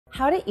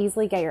how to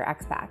easily get your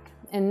ex back.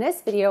 In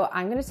this video,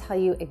 I'm going to tell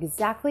you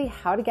exactly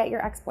how to get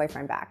your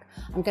ex-boyfriend back.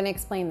 I'm going to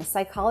explain the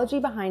psychology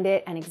behind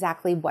it and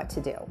exactly what to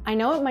do. I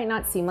know it might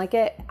not seem like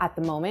it at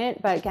the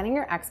moment, but getting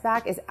your ex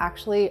back is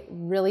actually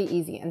really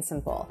easy and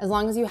simple, as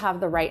long as you have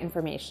the right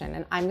information,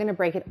 and I'm going to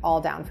break it all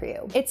down for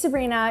you. It's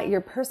Sabrina, your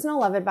personal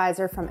love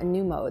advisor from A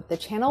New Mode, the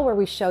channel where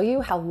we show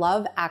you how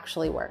love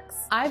actually works.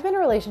 I've been a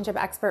relationship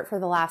expert for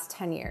the last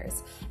 10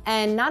 years,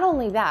 and not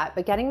only that,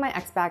 but getting my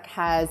ex back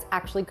has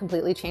actually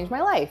completely changed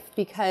my life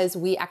because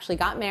we actually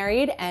got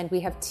married and we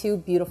have 2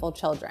 beautiful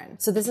children.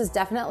 So this is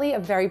definitely a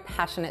very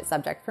passionate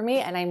subject for me,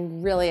 and I'm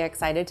really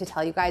excited to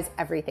tell you guys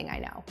everything I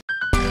know.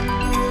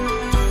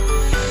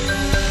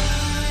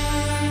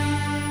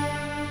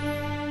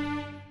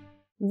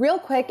 Real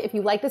quick, if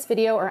you like this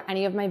video or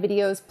any of my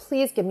videos,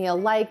 please give me a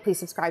like, please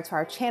subscribe to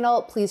our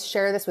channel, please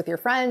share this with your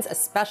friends,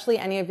 especially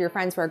any of your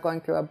friends who are going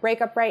through a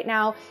breakup right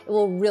now. It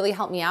will really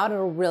help me out, and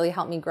it will really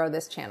help me grow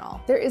this channel.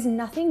 There is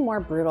nothing more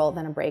brutal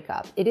than a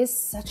breakup. It is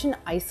such an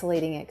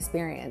isolating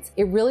experience.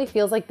 It really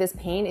feels like this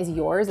pain is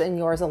yours and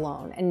yours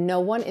alone, and no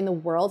one in the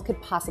world could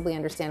possibly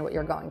understand what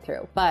you're going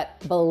through. But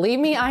believe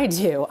me, I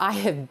do. I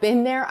have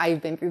been there.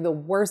 I've been through the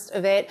worst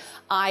of it.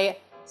 I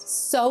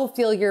so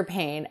feel your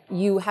pain.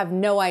 You have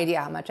no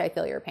idea how much I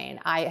feel your pain.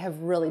 I have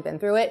really been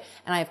through it,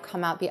 and I have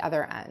come out the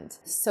other end.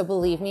 So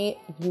believe me,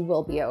 you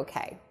will be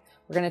okay.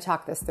 We're gonna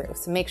talk this through,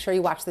 so make sure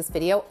you watch this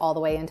video all the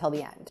way until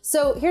the end.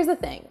 So here's the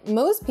thing,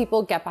 most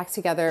people get back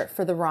together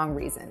for the wrong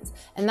reasons,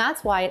 and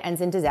that's why it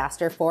ends in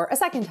disaster for a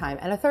second time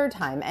and a third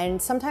time,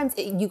 and sometimes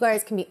you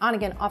guys can be on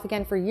again, off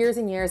again for years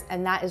and years,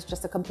 and that is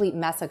just a complete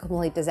mess, a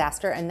complete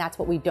disaster, and that's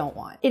what we don't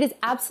want. It is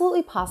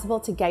absolutely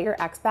possible to get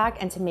your ex back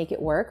and to make it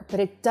work,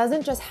 but it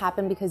doesn't just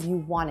happen because you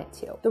want it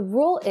to. The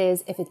rule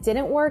is, if it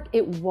didn't work,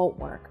 it won't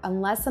work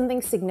unless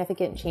something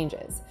significant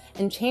changes,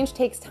 and change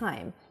takes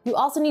time. You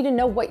also need to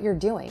know what you're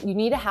doing. You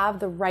need to have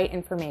the right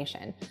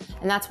information.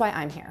 And that's why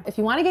I'm here. If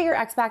you want to get your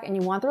ex back and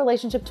you want the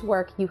relationship to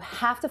work, you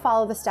have to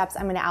follow the steps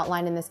I'm going to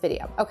outline in this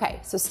video. Okay,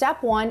 so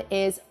step 1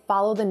 is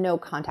follow the no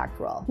contact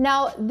rule.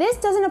 Now, this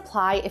doesn't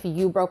apply if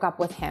you broke up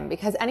with him,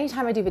 because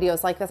anytime I do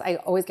videos like this, I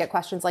always get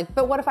questions like,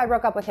 but what if I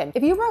broke up with him?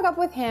 If you broke up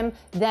with him,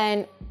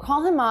 then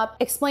call him up,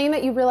 explain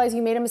that you realize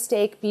you made a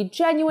mistake, be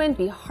genuine,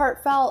 be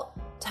heartfelt,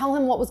 tell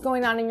him what was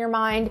going on in your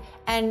mind,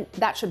 and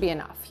that should be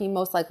enough. He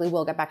most likely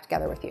will get back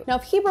together with you. Now,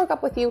 if he broke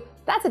up with you,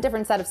 that's a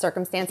different set of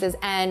circumstances,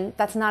 and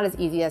that's not as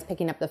easy as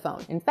picking up the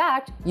phone. In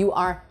fact, you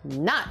are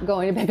not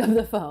going to pick up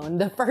the phone.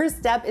 The first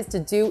step is to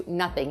do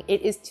nothing.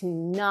 It is to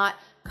not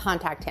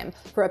contact him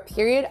for a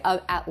period of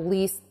at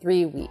least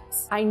 3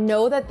 weeks. I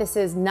know that this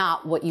is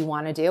not what you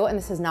want to do, and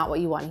this is not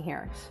what you want to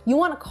hear. You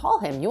want to call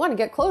him, you want to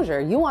get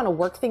closure, you want to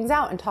work things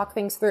out and talk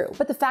things through.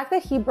 But the fact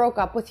that he broke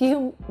up with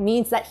you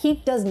means that he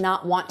does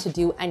not want to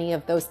do any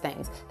of those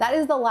things. That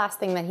is the last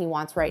thing that he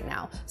wants right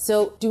now.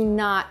 So do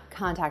not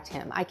contact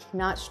him. I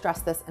cannot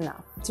stress this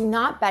enough. Do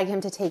not beg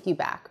him to take you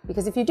back,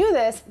 because if you do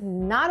this,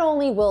 not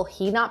only will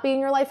he not be in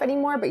your life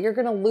anymore, but you're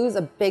going to lose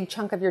a big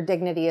chunk of your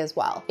dignity as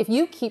well. If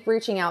you keep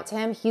reaching out to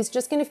him, he's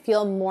just going to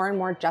feel more and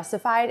more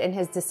justified in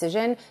his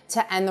decision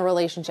to end the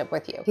relationship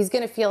with you. He's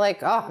going to feel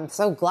like, oh, I'm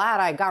so glad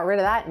I got rid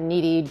of that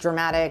needy,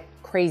 dramatic,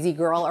 crazy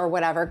girl or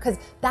whatever, because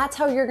that's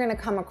how you're going to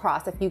come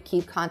across if you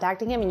keep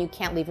contacting him and you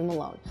can't leave him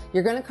alone.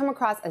 You're going to come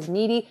across as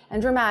needy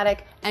and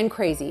dramatic and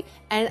crazy,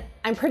 and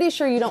I'm pretty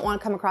sure you don't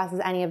want to come across as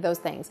any of those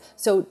things.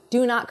 So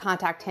do not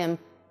contact him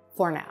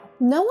for now.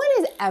 No one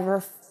is ever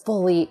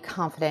fully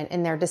confident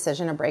in their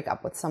decision to break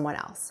up with someone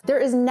else. There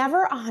is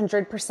never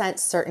 100%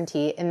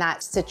 certainty in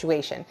that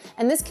situation,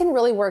 and this can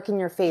really work in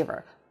your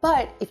favor.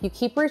 But if you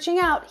keep reaching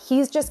out,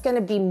 he's just going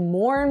to be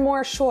more and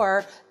more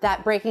sure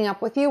that breaking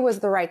up with you was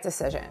the right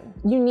decision.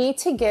 You need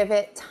to give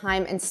it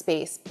time and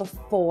space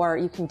before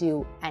you can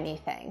do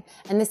anything.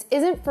 And this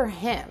isn't for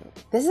him.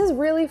 This is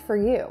really for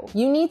you.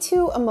 You need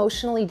to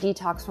emotionally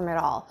detox from it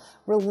all.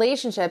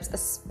 Relationships,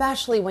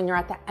 especially when you're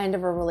at the end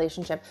of a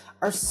relationship,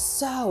 are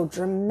so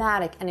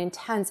dramatic and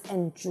intense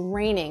and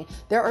draining.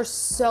 There are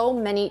so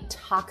many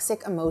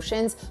toxic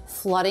emotions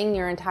flooding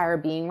your entire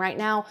being right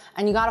now,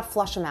 and you gotta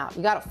flush them out.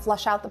 You gotta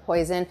flush out the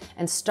poison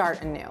and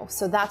start anew.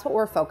 So that's what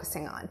we're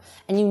focusing on.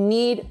 And you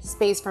need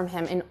space from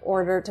him in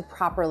order to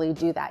properly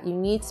do that. You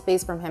need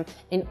space from him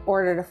in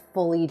order to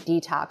fully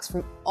detox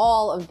from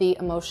all of the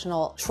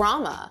emotional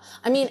trauma.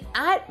 I mean,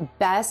 at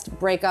best,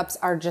 breakups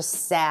are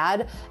just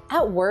sad.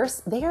 At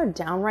worst, they are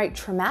downright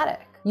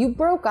traumatic. You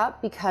broke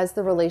up because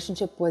the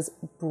relationship was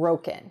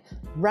broken.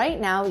 Right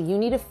now, you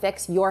need to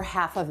fix your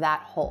half of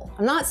that hole.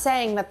 I'm not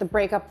saying that the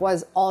breakup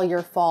was all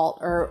your fault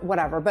or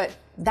whatever, but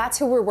that's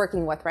who we're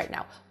working with right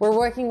now. We're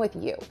working with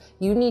you.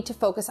 You need to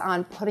focus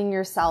on putting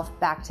yourself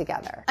back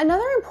together.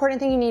 Another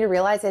important thing you need to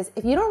realize is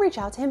if you don't reach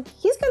out to him,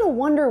 he's gonna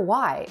wonder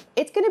why.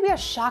 It's gonna be a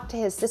shock to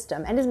his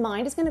system, and his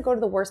mind is gonna go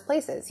to the worst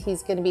places.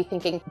 He's gonna be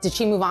thinking, did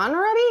she move on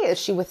already? Is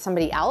she with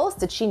somebody else?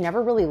 Did she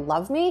never really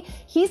love me?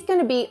 He's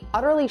gonna be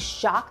utterly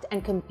shocked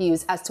and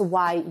confused as to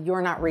why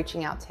you're not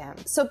reaching out to him.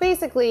 So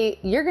basically,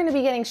 you're gonna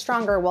be getting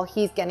stronger while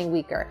he's getting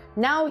weaker.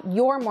 Now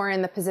you're more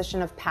in the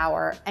position of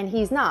power, and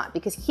he's not,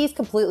 because he's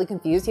completely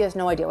confused confused. He has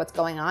no idea what's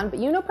going on, but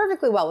you know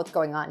perfectly well what's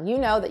going on. You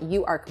know that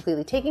you are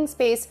completely taking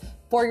space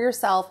for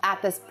yourself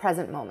at this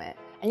present moment,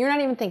 and you're not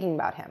even thinking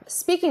about him.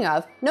 Speaking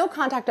of, no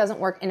contact doesn't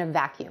work in a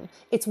vacuum.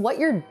 It's what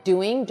you're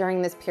doing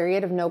during this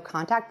period of no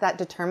contact that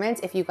determines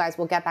if you guys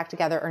will get back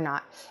together or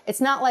not.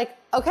 It's not like,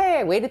 okay,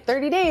 I waited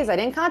 30 days, I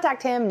didn't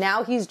contact him,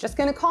 now he's just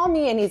gonna call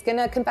me and he's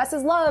gonna confess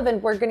his love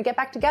and we're gonna get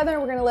back together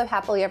and we're gonna live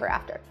happily ever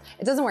after.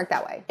 It doesn't work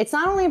that way. It's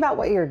not only about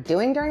what you're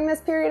doing during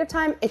this period of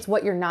time, it's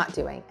what you're not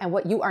doing. And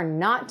what you are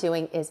not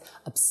doing is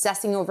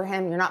obsessing over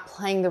him. You're not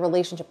playing the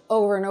relationship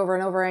over and over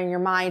and over in your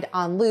mind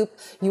on loop.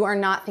 You are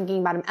not thinking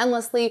about him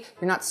endlessly.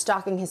 You're not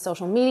stalking his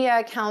social media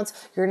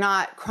accounts. You're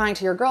not crying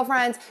to your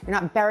girlfriends. You're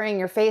not burying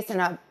your face in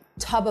a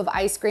tub of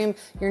ice cream.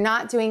 You're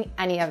not doing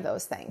any of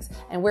those things.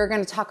 And we're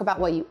going to talk about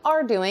what you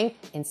are doing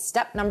in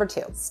step number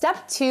 2.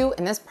 Step 2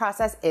 in this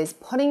process is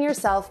putting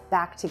yourself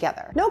back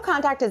together. No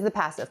contact is the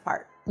passive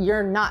part.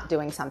 You're not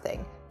doing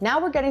something. Now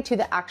we're getting to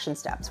the action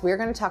steps. We're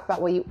going to talk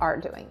about what you are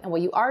doing. And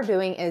what you are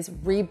doing is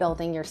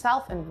rebuilding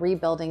yourself and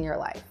rebuilding your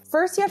life.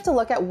 First, you have to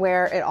look at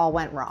where it all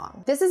went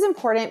wrong. This is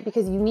important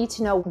because you need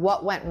to know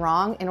what went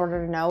wrong in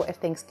order to know if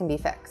things can be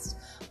fixed.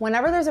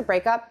 Whenever there's a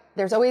breakup,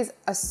 there's always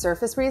a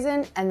surface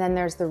reason and then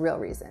there's the real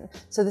reason.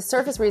 So the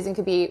surface reason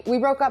could be, we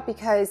broke up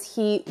because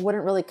he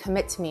wouldn't really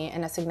commit to me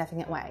in a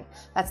significant way.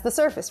 That's the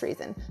surface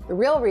reason. The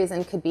real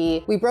reason could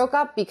be, we broke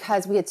up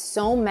because we had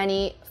so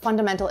many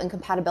fundamental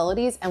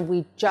incompatibilities and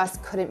we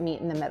just couldn't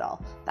meet in the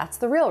middle. That's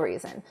the real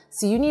reason.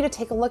 So you need to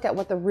take a look at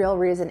what the real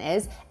reason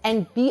is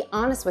and be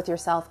honest with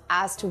yourself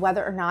as to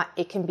whether or not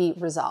it can be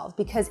resolved.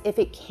 Because if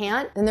it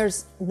can't, then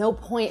there's no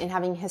point in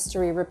having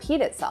history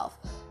repeat itself.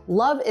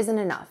 Love isn't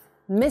enough.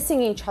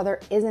 Missing each other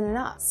isn't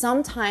enough.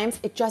 Sometimes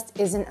it just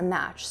isn't a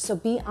match. So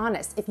be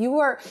honest. If you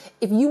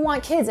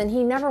want kids and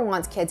he never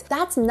wants kids,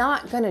 that's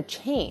not gonna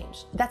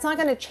change. That's not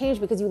gonna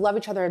change because you love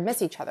each other and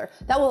miss each other.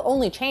 That will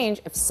only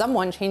change if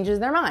someone changes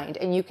their mind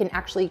and you can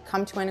actually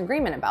come to an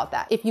agreement about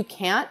that. If you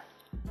can't,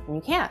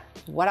 you can't.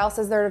 What else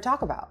is there to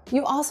talk about?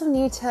 You also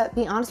need to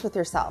be honest with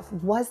yourself.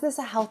 Was this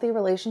a healthy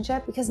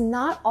relationship? Because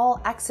not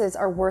all exes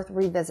are worth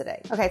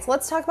revisiting. Okay, so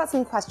let's talk about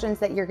some questions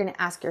that you're gonna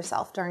ask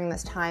yourself during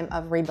this time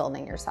of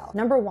rebuilding yourself.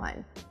 Number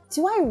 1,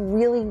 do I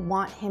really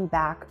want him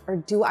back or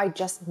do I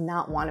just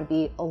not want to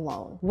be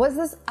alone? Was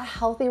this a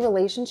healthy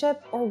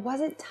relationship or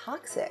was it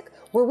toxic?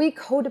 Were we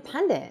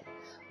codependent?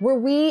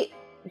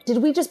 Did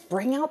we just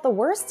bring out the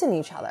worst in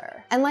each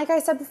other? And like I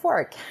said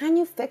before, can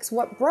you fix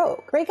what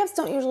broke? Breakups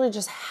don't usually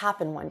just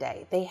happen one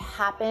day. They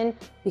happen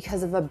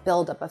because of a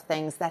buildup of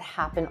things that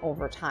happen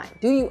over time.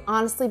 Do you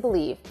honestly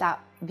believe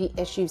that the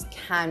issues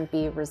can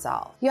be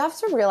resolved? You have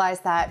to realize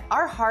that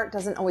our heart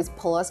doesn't always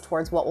pull us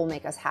towards what will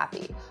make us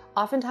happy.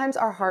 Oftentimes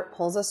our heart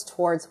pulls us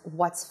towards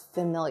what's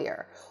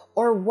familiar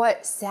or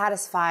what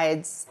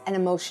satisfies an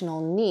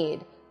emotional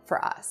need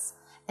for us.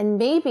 And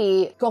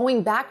maybe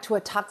going back to a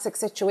toxic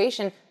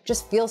situation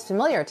just feels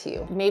familiar to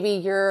you. Maybe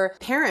your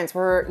parents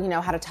were,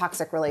 had a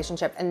toxic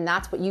relationship and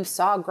that's what you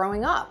saw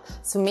growing up.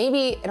 So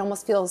maybe it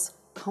almost feels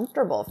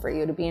comfortable for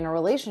you to be in a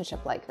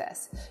relationship like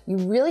this. You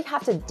really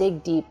have to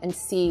dig deep and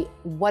see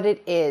what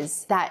it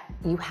is that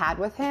you had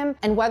with him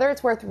and whether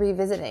it's worth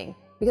revisiting.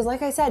 Because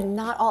like I said,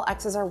 not all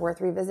exes are worth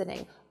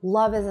revisiting.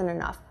 Love isn't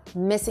enough.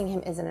 Missing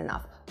him isn't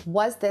enough.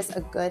 Was this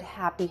a good,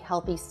 happy,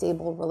 healthy,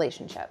 stable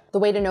relationship? The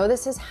way to know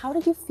this is, how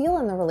did you feel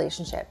in the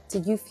relationship?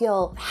 Did you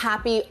feel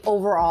happy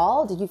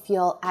overall? Did you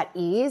feel at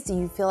ease? Did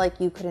you feel like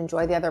you could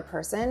enjoy the other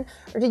person?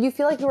 Or did you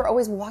feel like you were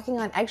always walking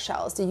on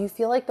eggshells? Did you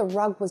feel like the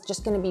rug was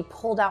just gonna be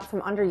pulled out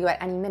from under you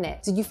at any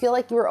minute? Did you feel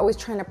like you were always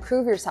trying to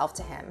prove yourself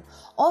to him?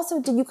 Also,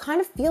 did you kind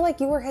of feel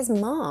like you were his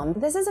mom?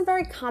 This is a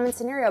very common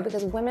scenario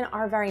because women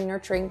are very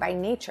nurturing by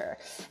nature.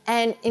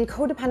 And in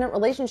codependent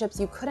relationships,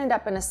 you could end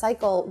up in a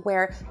cycle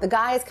where the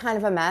guy is kind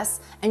of a mess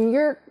and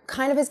you're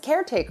kind of his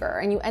caretaker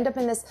and you end up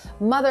in this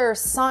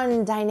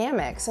mother-son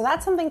dynamic. So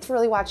that's something to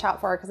really watch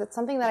out for because it's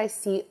something that I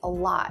see a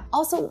lot.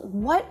 Also,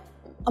 what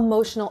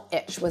emotional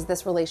itch was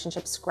this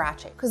relationship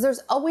scratching? Because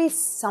there's always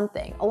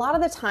something. A lot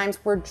of the times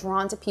we're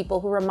drawn to people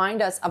who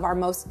remind us of our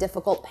most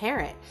difficult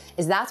parent.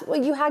 Is that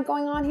what you had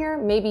going on here?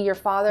 Maybe your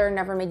father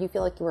never made you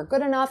feel like you were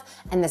good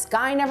enough and this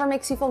guy never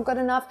makes you feel good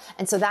enough.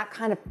 And so that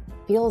kind of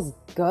feels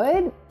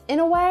good in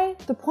a way.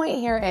 The point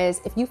here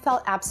is, if you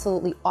felt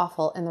absolutely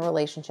awful in the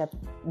relationship,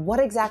 what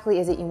exactly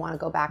is it you want to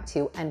go back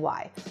to and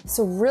why?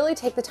 So really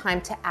take the time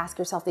to ask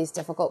yourself these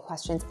difficult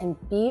questions and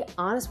be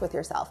honest with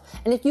yourself.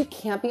 And if you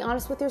can't be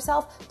honest with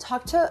yourself,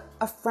 talk to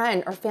a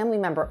friend or family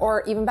member,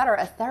 or even better,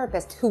 a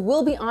therapist who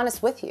will be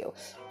honest with you.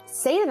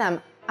 Say to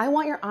them, I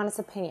want your honest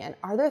opinion.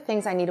 Are there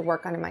things I need to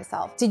work on in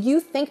myself? Did you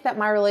think that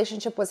my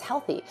relationship was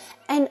healthy?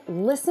 And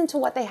listen to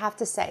what they have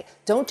to say.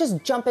 Don't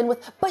just jump in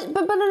with, but.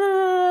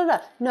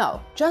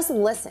 No, just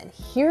listen,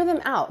 hear them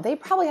out. They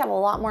probably have a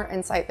lot more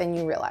insight than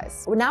you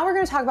realize. Now we're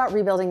gonna talk about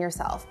rebuilding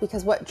yourself,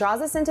 because what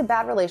draws us into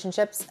bad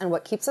relationships and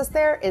what keeps us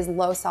there is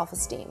low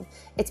self-esteem.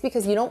 It's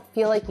because you don't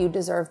feel like you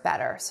deserve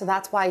better. So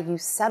that's why you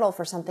settle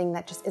for something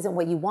that just isn't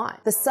what you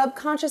want. The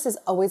subconscious is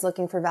always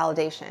looking for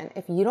validation.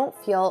 If you don't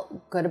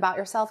feel good about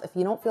yourself, if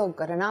you don't don't feel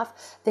good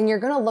enough, then you're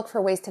gonna look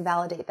for ways to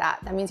validate that.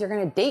 That means you're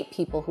gonna date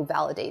people who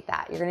validate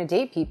that. You're gonna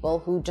date people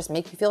who just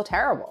make you feel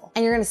terrible.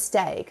 And you're gonna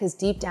stay, because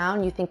deep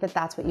down, you think that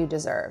that's what you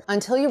deserve.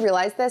 Until you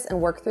realize this and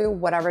work through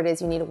whatever it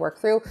is you need to work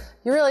through,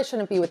 you really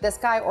shouldn't be with this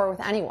guy or with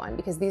anyone,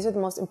 because these are the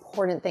most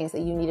important things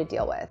that you need to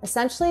deal with.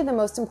 Essentially, the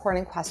most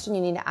important question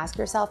you need to ask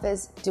yourself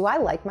is, do I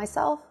like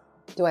myself?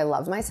 Do I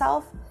love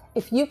myself?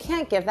 If you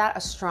can't give that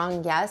a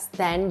strong yes,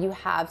 then you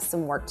have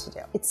some work to do.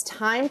 It's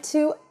time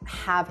to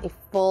have a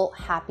full,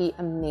 happy,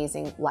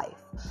 amazing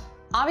life.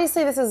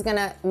 Obviously, this is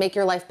gonna make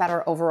your life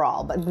better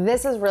overall, but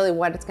this is really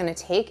what it's gonna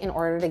take in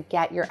order to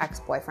get your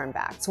ex-boyfriend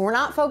back. So we're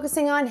not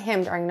focusing on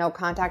him during no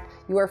contact.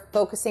 You are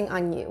focusing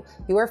on you.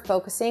 You are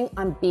focusing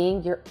on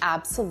being your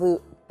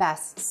absolute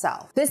best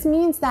self. This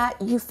means that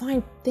you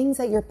find things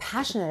that you're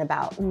passionate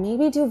about.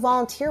 Maybe do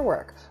volunteer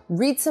work,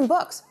 read some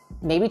books,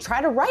 maybe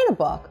try to write a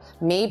book,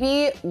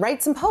 maybe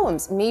write some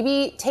poems,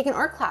 maybe take an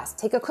art class,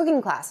 take a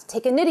cooking class,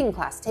 take a knitting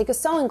class, take a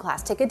sewing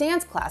class, take a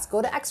dance class,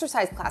 go to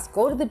exercise class,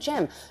 go to the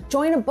gym,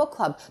 join a book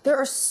club. There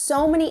are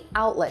so many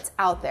outlets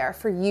out there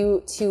for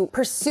you to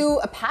pursue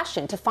a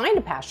passion, to find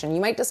a passion.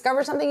 You might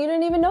discover something you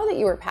didn't even know that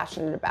you were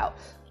passionate about.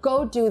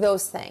 Go do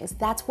those things.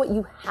 That's what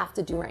you have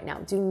to do right now.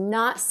 Do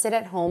not sit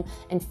at home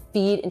and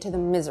feed into the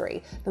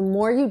misery. The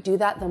more you do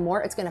that, the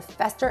more it's gonna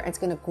fester, it's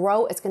gonna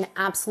grow, it's gonna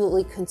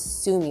absolutely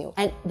consume you.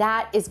 And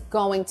that is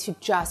going to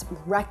just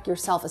wreck your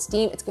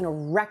self-esteem. It's gonna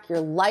wreck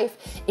your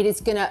life. It is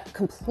gonna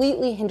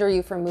completely hinder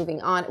you from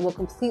moving on. It will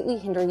completely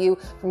hinder you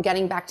from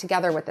getting back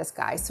together with this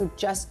guy. So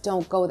just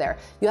don't go there.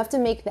 You have to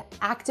make the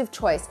active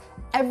choice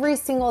every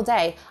single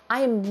day.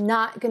 I am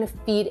not gonna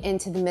feed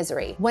into the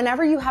misery.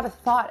 Whenever you have a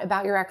thought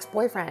about your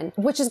ex-boyfriend,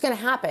 which is gonna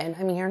happen.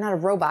 I mean, you're not a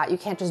robot. You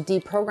can't just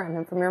deprogram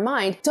him from your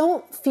mind.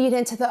 Don't feed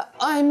into the, oh,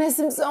 I miss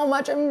him so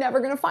much. I'm never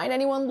gonna find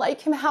anyone like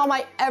him. How am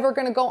I ever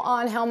gonna go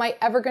on? How am I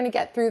ever gonna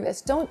get through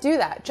this? Don't do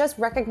that. Just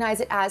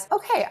recognize it as,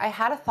 okay, I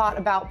had a thought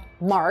about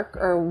Mark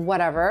or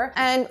whatever.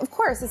 And of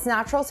course, it's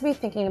natural to be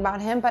thinking about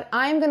him, but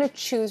I'm gonna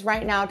choose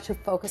right now to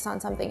focus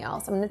on something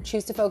else. I'm gonna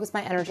choose to focus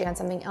my energy on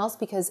something else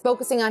because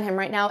focusing on him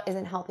right now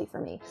isn't healthy for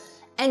me.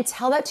 And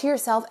tell that to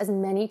yourself as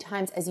many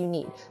times as you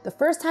need. The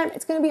first time,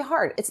 it's gonna be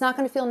hard. It's not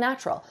gonna feel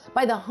natural.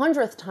 By the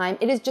 100th time,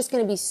 it is just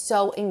gonna be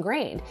so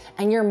ingrained.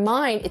 And your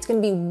mind, it's gonna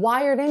be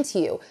wired into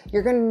you.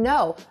 You're gonna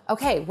know,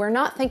 okay, we're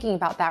not thinking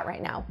about that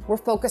right now. We're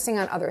focusing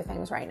on other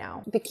things right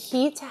now. The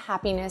key to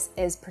happiness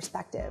is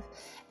perspective.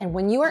 And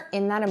when you are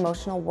in that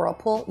emotional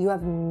whirlpool, you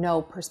have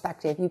no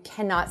perspective. You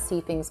cannot see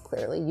things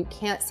clearly. You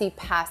can't see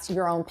past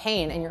your own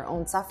pain and your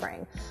own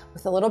suffering.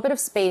 With a little bit of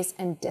space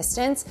and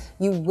distance,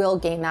 you will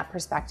gain that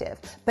perspective.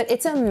 But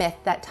it's a myth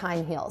that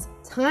time heals.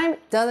 Time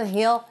doesn't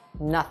heal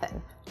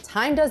nothing.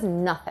 Time does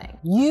nothing.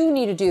 You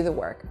need to do the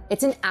work.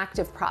 It's an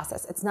active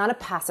process. It's not a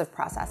passive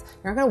process.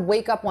 You're not gonna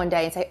wake up one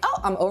day and say,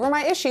 oh, I'm over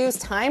my issues.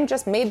 Time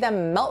just made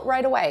them melt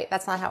right away.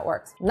 That's not how it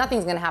works.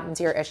 Nothing's gonna happen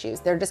to your issues.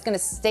 They're just gonna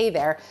stay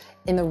there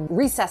in the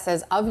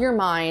recesses of your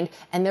mind,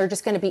 and they're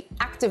just gonna be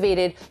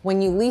activated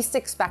when you least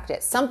expect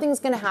it.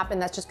 Something's gonna happen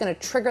that's just gonna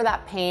trigger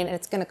that pain, and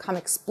it's gonna come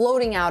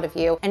exploding out of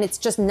you, and it's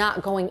just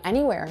not going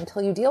anywhere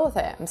until you deal with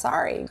it. I'm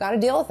sorry, you gotta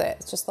deal with it.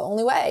 It's just the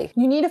only way.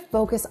 You need to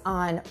focus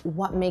on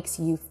what makes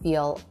you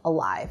feel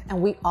alive,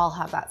 and we all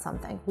have that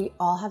something. We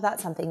all have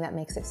that something that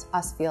makes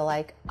us feel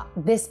like,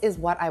 this is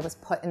what I was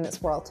put in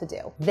this world to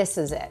do. This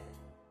is it.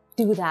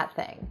 Do that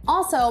thing.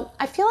 Also,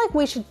 I feel like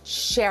we should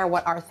share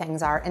what our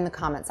things are in the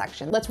comment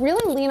section. Let's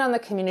really lean on the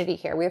community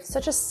here. We have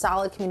such a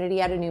solid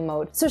community at A New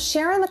Mode. So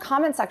share in the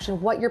comment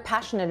section what you're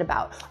passionate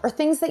about or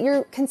things that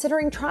you're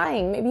considering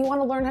trying. Maybe you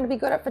want to learn how to be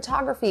good at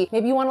photography.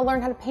 Maybe you want to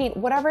learn how to paint,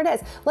 whatever it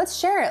is. Let's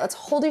share it. Let's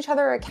hold each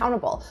other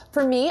accountable.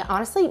 For me,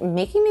 honestly,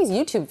 making these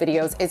YouTube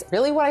videos is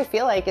really what I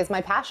feel like is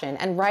my passion,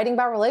 and writing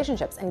about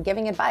relationships and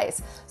giving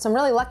advice. So I'm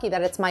really lucky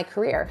that it's my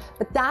career,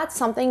 but that's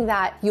something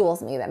that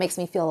fuels me, that makes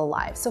me feel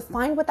alive. So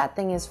find what that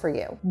thing is for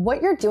you.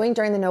 What you're doing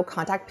during the no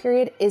contact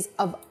period is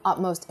of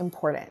utmost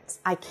importance.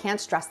 I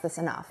can't stress this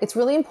enough. It's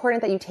really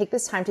important that you take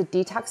this time to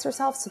detox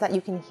yourself so that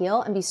you can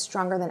heal and be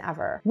stronger than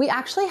ever. We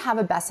actually have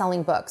a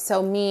best-selling book.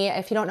 So me,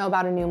 if you don't know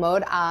about A New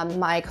Mode,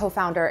 my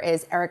co-founder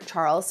is Eric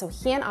Charles. So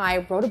he and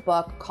I wrote a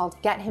book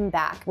called Get Him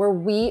Back, where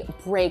we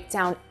break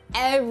down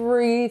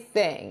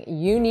everything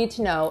you need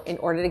to know in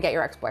order to get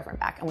your ex-boyfriend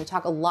back. And we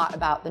talk a lot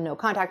about the no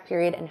contact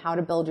period and how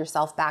to build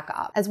yourself back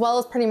up, as well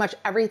as pretty much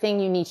everything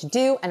you need to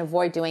do and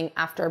avoid doing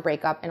after a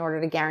breakup in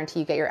order to guarantee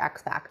you get your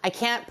ex back. I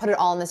can't put it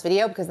all in this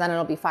video because then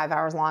it'll be 5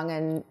 hours long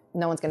and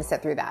no one's gonna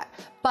sit through that.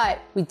 But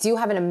we do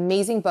have an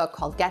amazing book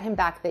called Get Him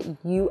Back that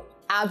you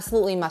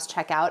absolutely must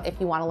check out if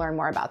you want to learn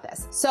more about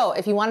this. So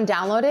if you want to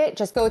download it,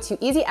 just go to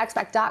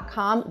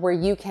easyexpac.com where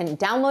you can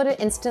download it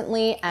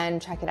instantly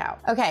and check it out.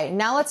 Okay,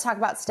 now let's talk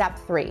about step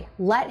 3.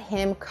 Let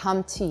him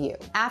come to you.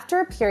 After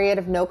a period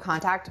of no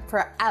contact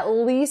for at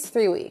least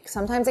 3 weeks,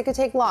 sometimes it could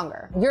take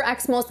longer, your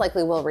ex most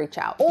likely will reach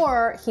out,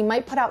 or he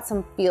might put out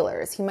some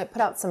feelers. He might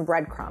put out some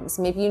breadcrumbs.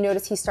 Maybe you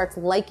notice he starts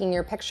liking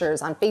your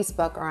pictures on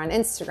Facebook or on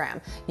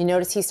Instagram. You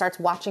notice he starts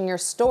watching your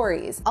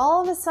stories.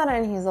 All of a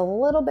sudden, he's a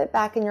little bit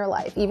back in your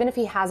life, even if he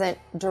he hasn't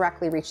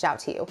directly reached out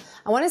to you.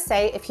 I wanna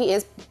say if he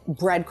is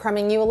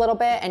breadcrumbing you a little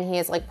bit and he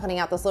is like putting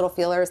out those little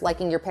feelers,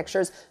 liking your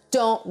pictures,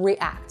 don't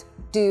react.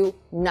 Do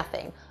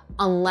nothing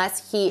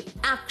unless he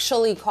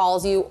actually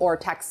calls you or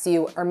texts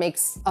you or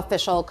makes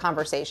official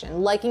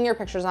conversation. Liking your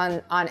pictures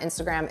on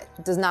Instagram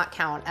does not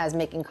count as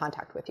making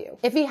contact with you.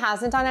 If he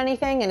hasn't done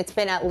anything and it's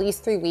been at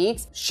least 3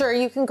 weeks, sure,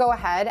 you can go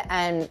ahead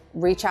and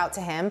reach out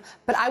to him,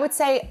 but I would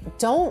say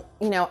don't,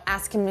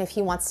 ask him if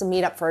he wants to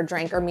meet up for a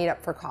drink or meet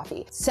up for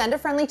coffee. Send a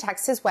friendly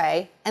text his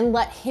way and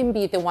let him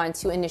be the one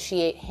to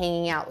initiate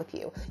hanging out with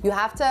you. You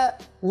have to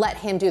let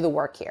him do the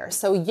work here.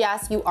 So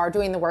yes, you are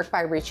doing the work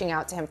by reaching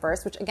out to him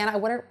first, which again, I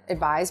wouldn't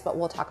advise, but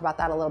we'll talk about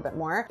that a little bit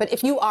more. But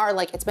if you are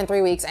like, it's been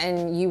 3 weeks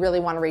and you really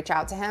want to reach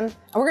out to him,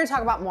 and we're going to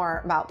talk about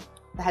more about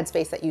the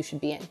headspace that you should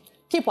be in.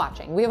 Keep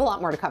watching. We have a lot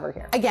more to cover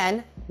here.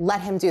 Again,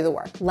 let him do the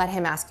work. Let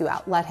him ask you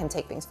out. Let him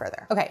take things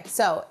further. Okay,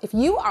 so if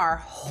you are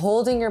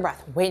holding your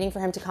breath, waiting for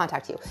him to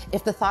contact you,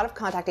 if the thought of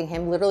contacting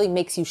him literally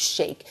makes you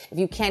shake, if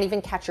you can't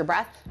even catch your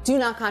breath, do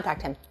not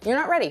contact him. You're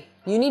not ready.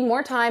 You need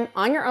more time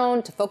on your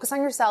own to focus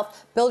on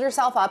yourself, build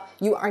yourself up.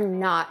 You are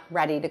not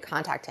ready to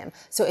contact him.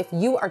 So if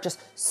you are just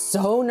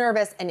so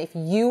nervous and if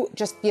you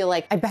just feel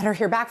like I better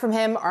hear back from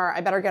him or I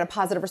better get a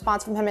positive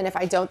response from him, and if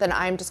I don't, then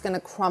I'm just gonna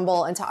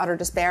crumble into utter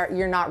despair,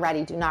 you're not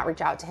ready. Do not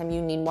reach out to him.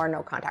 You need more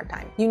no contact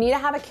time. You need to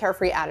have a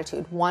carefree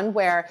attitude, one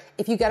where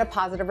if you get a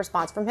positive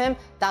response from him,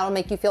 that'll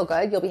make you feel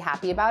good. You'll be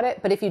happy about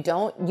it. But if you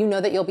don't, you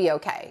know that you'll be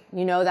okay.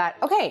 You know that,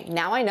 okay,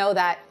 now I know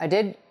that I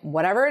did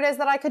whatever it is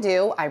that I could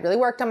do. I really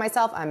worked on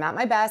myself. I'm at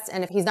my best.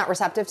 And if he's not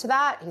receptive to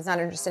that, he's not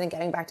interested in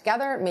getting back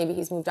together, maybe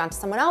he's moved on to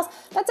someone else,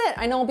 that's it.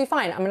 I know I'll be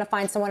fine. I'm gonna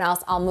find someone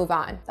else. I'll move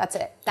on. That's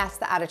it. That's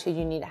the attitude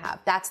you need to have.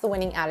 That's the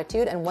winning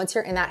attitude. And once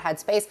you're in that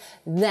headspace,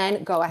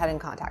 then go ahead and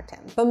contact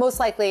him. But most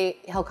likely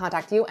he'll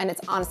contact you, and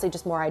it's honestly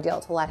just more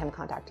ideal to let him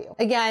contact you.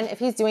 Again, if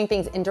he's doing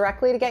things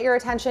indirectly to get your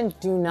attention,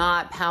 do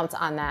not pounce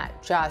on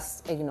that.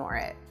 Just ignore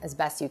it as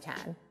best you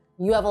can.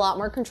 You have a lot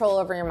more control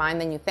over your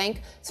mind than you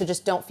think, so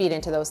just don't feed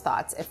into those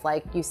thoughts. If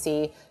like you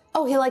see,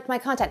 oh, he liked my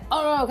content.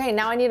 Oh, okay,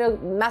 now I need to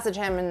message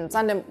him and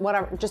send him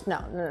whatever. Just no.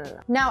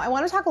 Now, I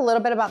wanna talk a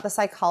little bit about the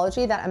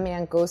psychology that a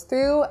man goes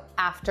through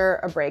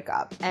after a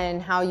breakup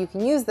and how you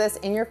can use this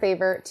in your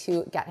favor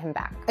to get him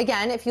back.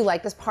 Again, if you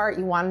like this part,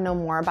 you wanna know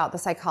more about the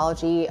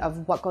psychology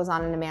of what goes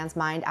on in a man's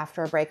mind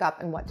after a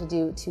breakup and what to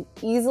do to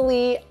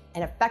easily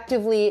and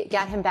effectively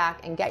get him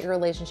back and get your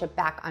relationship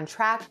back on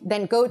track,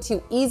 then go to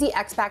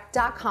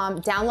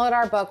easyexpac.com, download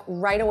our book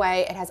right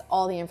away. It has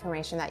all the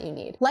information that you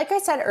need. Like I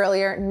said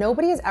earlier,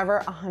 nobody is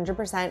ever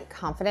 100%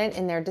 confident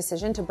in their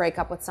decision to break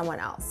up with someone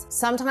else.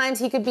 Sometimes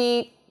he could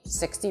be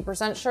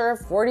 60% sure,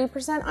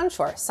 40%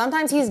 unsure.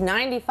 Sometimes he's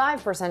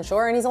 95%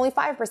 sure and he's only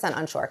 5%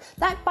 unsure.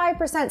 That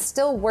 5%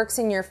 still works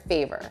in your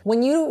favor.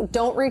 When you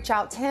don't reach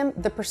out to him,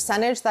 the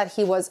percentage that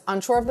he was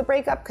unsure of the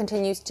breakup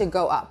continues to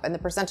go up, and the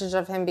percentage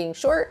of him being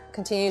short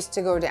continues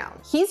to go down.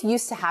 He's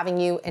used to having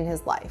you in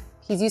his life.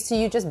 He's used to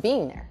you just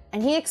being there.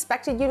 And he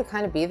expected you to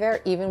kind of be there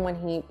even when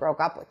he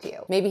broke up with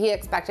you. Maybe he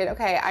expected,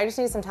 okay, I just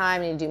need some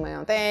time, I need to do my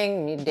own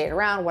thing, I need to date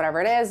around,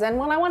 whatever it is. And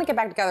when I want to get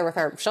back together with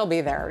her, she'll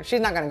be there. She's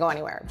not gonna go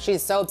anywhere.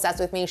 She's so obsessed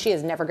with me, she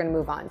is never gonna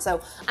move on.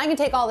 So I can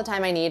take all the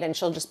time I need and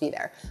she'll just be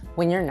there.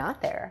 When you're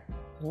not there,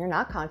 when you're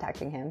not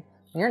contacting him,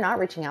 when you're not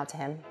reaching out to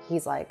him,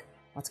 he's like,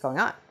 what's going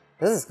on?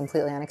 This is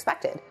completely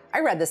unexpected.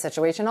 I read this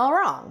situation all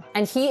wrong.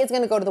 And he is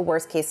gonna go to the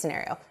worst case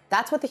scenario.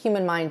 That's what the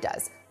human mind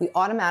does. We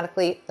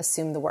automatically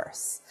assume the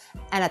worst.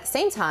 And at the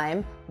same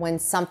time, when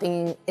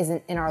something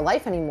isn't in our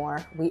life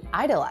anymore, we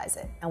idolize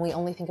it and we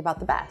only think about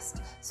the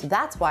best. So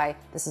that's why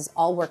this is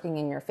all working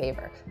in your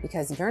favor,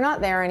 because you're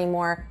not there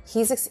anymore.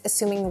 He's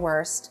assuming the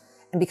worst.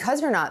 And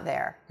because you're not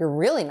there, you're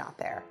really not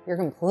there. You're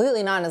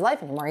completely not in his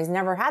life anymore. He's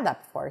never had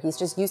that before. He's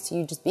just used to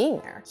you just being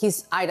there.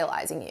 He's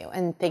idolizing you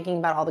and thinking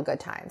about all the good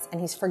times, and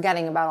he's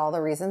forgetting about all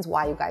the reasons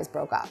why you guys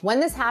broke up. When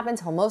this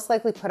happens, he'll most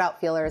likely put out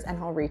feelers and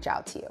he'll reach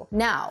out to you.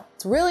 Now,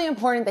 it's really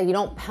important that you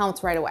don't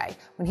pounce right away.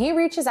 When he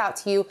reaches out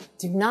to you,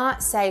 do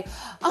not say,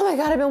 oh my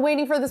God, I've been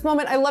waiting for this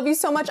moment. I love you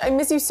so much. I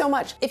miss you so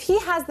much. If he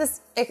has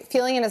this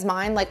feeling in his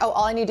mind, like, oh,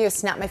 all I need to do is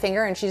snap my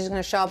finger and she's just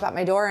gonna show up at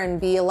my door and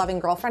be a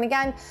loving girlfriend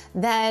again,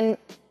 then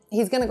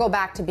he's gonna go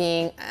back to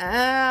being,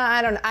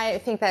 I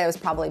think that it was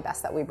probably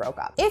best that we broke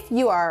up. If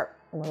you are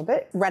a little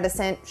bit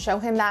reticent, show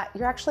him that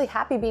you're actually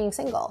happy being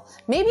single.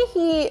 Maybe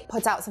he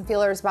puts out some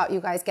feelers about you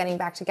guys getting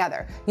back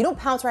together. You don't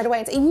pounce right away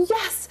and say,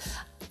 yes,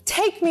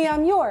 take me,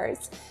 I'm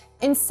yours.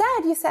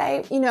 Instead, you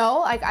say,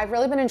 like, I've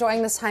really been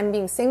enjoying this time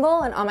being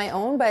single and on my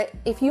own, but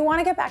if you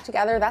wanna get back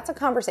together, that's a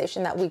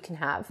conversation that we can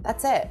have.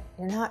 That's it.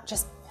 You're not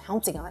just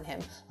pouncing on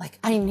him. Like,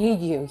 I need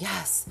you,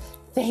 yes.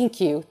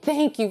 Thank you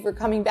for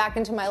coming back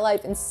into my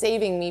life and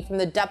saving me from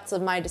the depths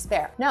of my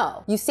despair.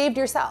 No, you saved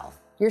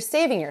yourself. You're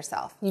saving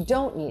yourself. You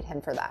don't need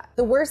him for that.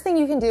 The worst thing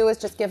you can do is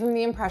just give him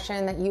the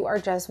impression that you are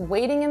just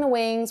waiting in the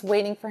wings,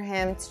 waiting for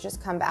him to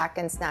just come back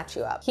and snatch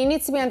you up. He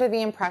needs to be under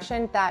the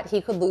impression that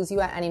he could lose you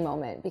at any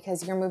moment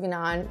because you're moving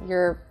on.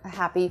 You're a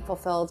happy,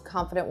 fulfilled,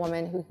 confident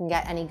woman who can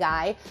get any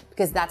guy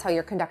because that's how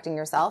you're conducting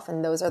yourself,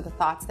 and those are the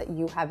thoughts that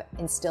you have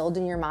instilled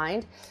in your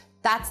mind.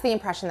 That's the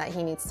impression that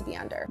he needs to be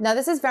under. Now,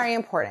 this is very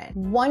important.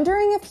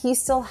 Wondering if he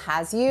still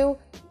has you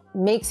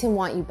makes him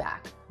want you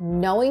back.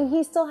 Knowing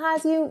he still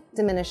has you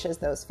diminishes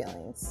those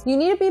feelings. You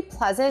need to be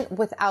pleasant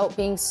without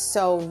being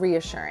so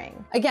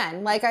reassuring.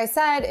 Again, like I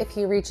said, if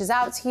he reaches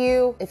out to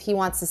you, if he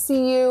wants to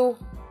see you,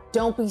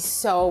 don't be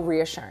so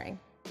reassuring.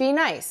 Be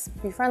nice,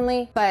 be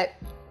friendly, but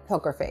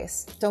poker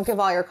face. Don't give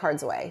all your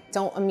cards away.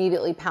 Don't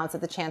immediately pounce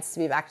at the chance to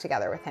be back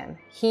together with him.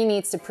 He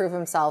needs to prove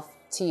himself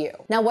to you.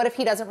 Now, what if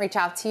he doesn't reach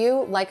out to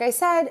you? Like I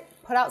said,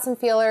 put out some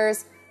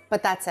feelers,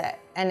 but that's it.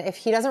 And if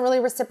he doesn't really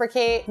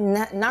reciprocate,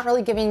 not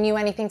really giving you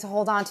anything to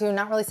hold on to,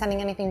 not really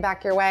sending anything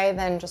back your way,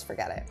 then just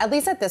forget it. At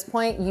least at this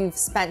point, you've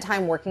spent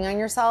time working on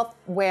yourself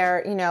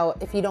where, you know,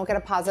 if you don't get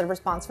a positive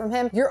response from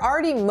him, you're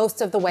already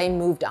most of the way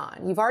moved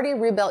on. You've already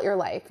rebuilt your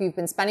life. You've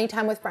been spending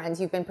time with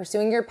friends. You've been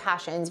pursuing your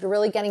passions. You're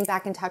really getting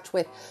back in touch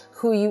with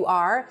who you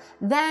are.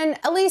 Then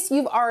at least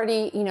you've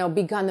already, you know,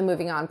 begun the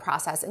moving on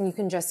process and you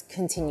can just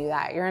continue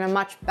that. You're in a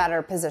much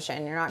better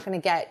position. You're not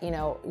going to get, you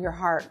know, your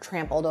heart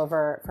trampled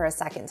over for a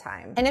second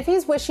time. And if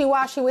he's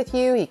wishy-washy with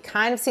you, he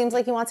kind of seems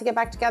like he wants to get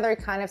back together, he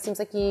kind of seems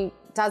like he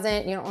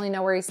doesn't, you don't really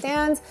know where he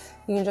stands,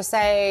 you can just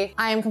say,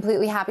 I am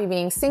completely happy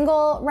being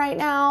single right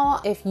now.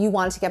 If you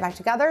wanted to get back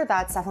together,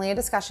 that's definitely a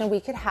discussion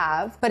we could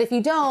have. But if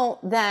you don't,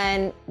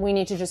 then we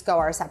need to just go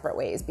our separate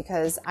ways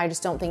because I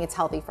just don't think it's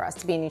healthy for us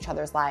to be in each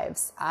other's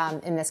lives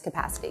in this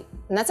capacity.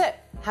 And that's it.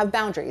 Have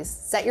boundaries.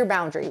 Set your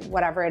boundary,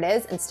 whatever it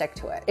is, and stick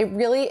to it. It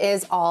really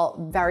is all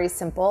very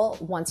simple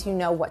once you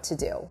know what to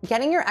do.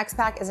 Getting your ex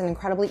back is an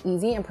incredibly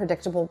easy and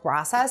predictable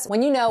process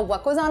when you know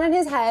what goes on in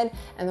his head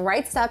and the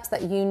right steps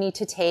that you need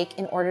to take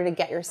in order to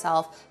get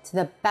yourself to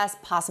the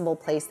best possible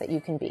place that you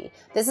can be.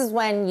 This is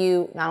when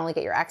you not only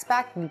get your ex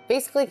back, you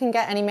basically can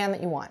get any man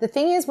that you want. The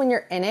thing is, when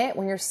you're in it,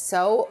 when you're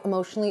so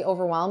emotionally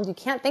overwhelmed, you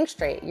can't think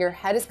straight. Your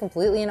head is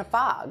completely in a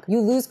fog. You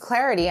lose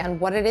clarity on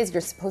what it is you're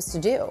supposed to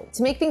do.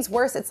 To make things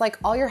worse, it's like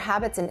all your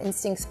habits and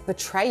instincts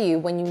betray you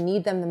when you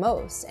need them the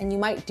most, and you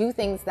might do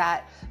things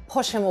that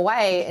push him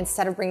away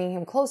instead of bringing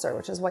him closer,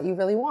 which is what you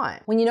really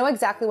want. When you know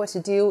exactly what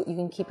to do, you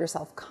can keep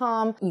yourself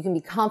calm, you can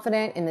be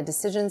confident in the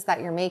decisions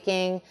that you're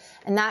making,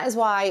 and that is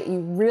why you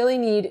really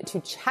need to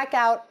check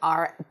out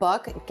our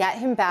book, Get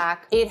Him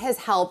Back. It has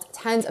helped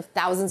tens of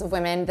thousands of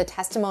women. The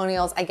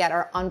testimonials I get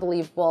are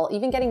unbelievable.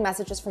 Even getting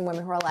messages from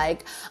women who are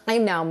like,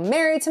 I'm now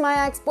married to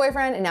my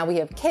ex-boyfriend and now we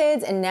have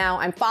kids and now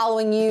I'm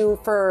following you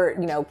for,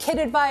 you know, kid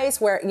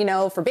advice, where, you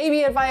know, for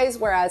baby advice,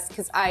 whereas,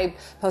 because I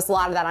post a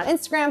lot of that on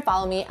Instagram,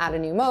 follow me at A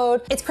New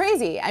Mode. It's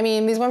crazy. I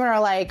mean, these women are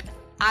like,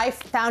 I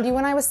found you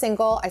when I was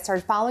single, I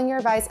started following your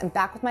advice, I'm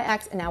back with my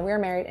ex, and now we are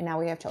married, and now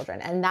we have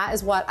children. And that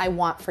is what I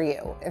want for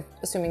you,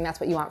 assuming that's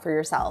what you want for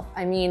yourself.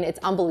 I mean, it's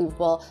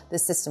unbelievable. The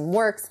system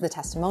works, the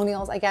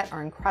testimonials I get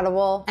are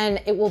incredible,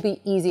 and it will be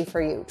easy for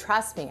you.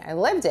 Trust me, I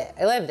lived it,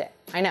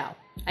 I know.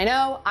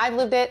 I've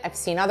lived it, I've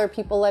seen other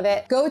people live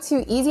it. Go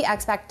to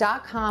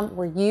easyexpac.com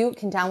where you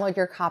can download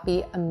your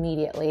copy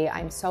immediately.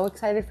 I'm so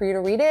excited for you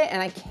to read it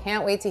and I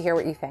can't wait to hear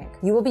what you think.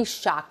 You will be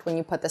shocked when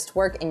you put this to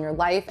work in your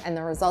life and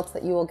the results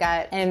that you will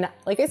get. And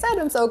like I said,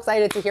 I'm so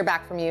excited to hear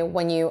back from you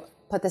when you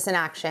put this in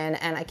action,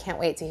 and I can't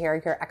wait to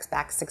hear your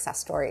ex-back success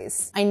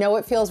stories. I know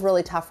it feels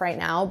really tough right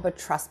now, but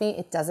trust me,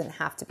 it doesn't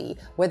have to be.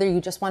 Whether you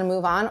just want to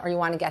move on or you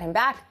want to get him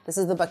back, this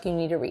is the book you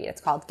need to read.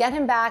 It's called Get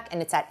Him Back, and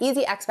it's at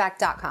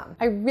easyexpac.com.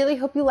 I really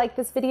hope you liked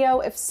this video.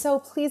 If so,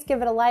 please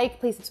give it a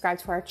like. Please subscribe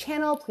to our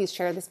channel. Please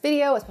share this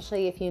video,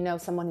 especially if you know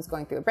someone who's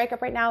going through a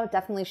breakup right now.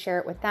 Definitely share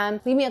it with them.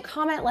 Leave me a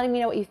comment letting me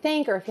know what you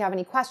think, or if you have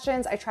any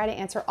questions. I try to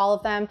answer all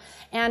of them,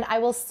 and I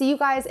will see you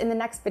guys in the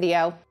next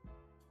video.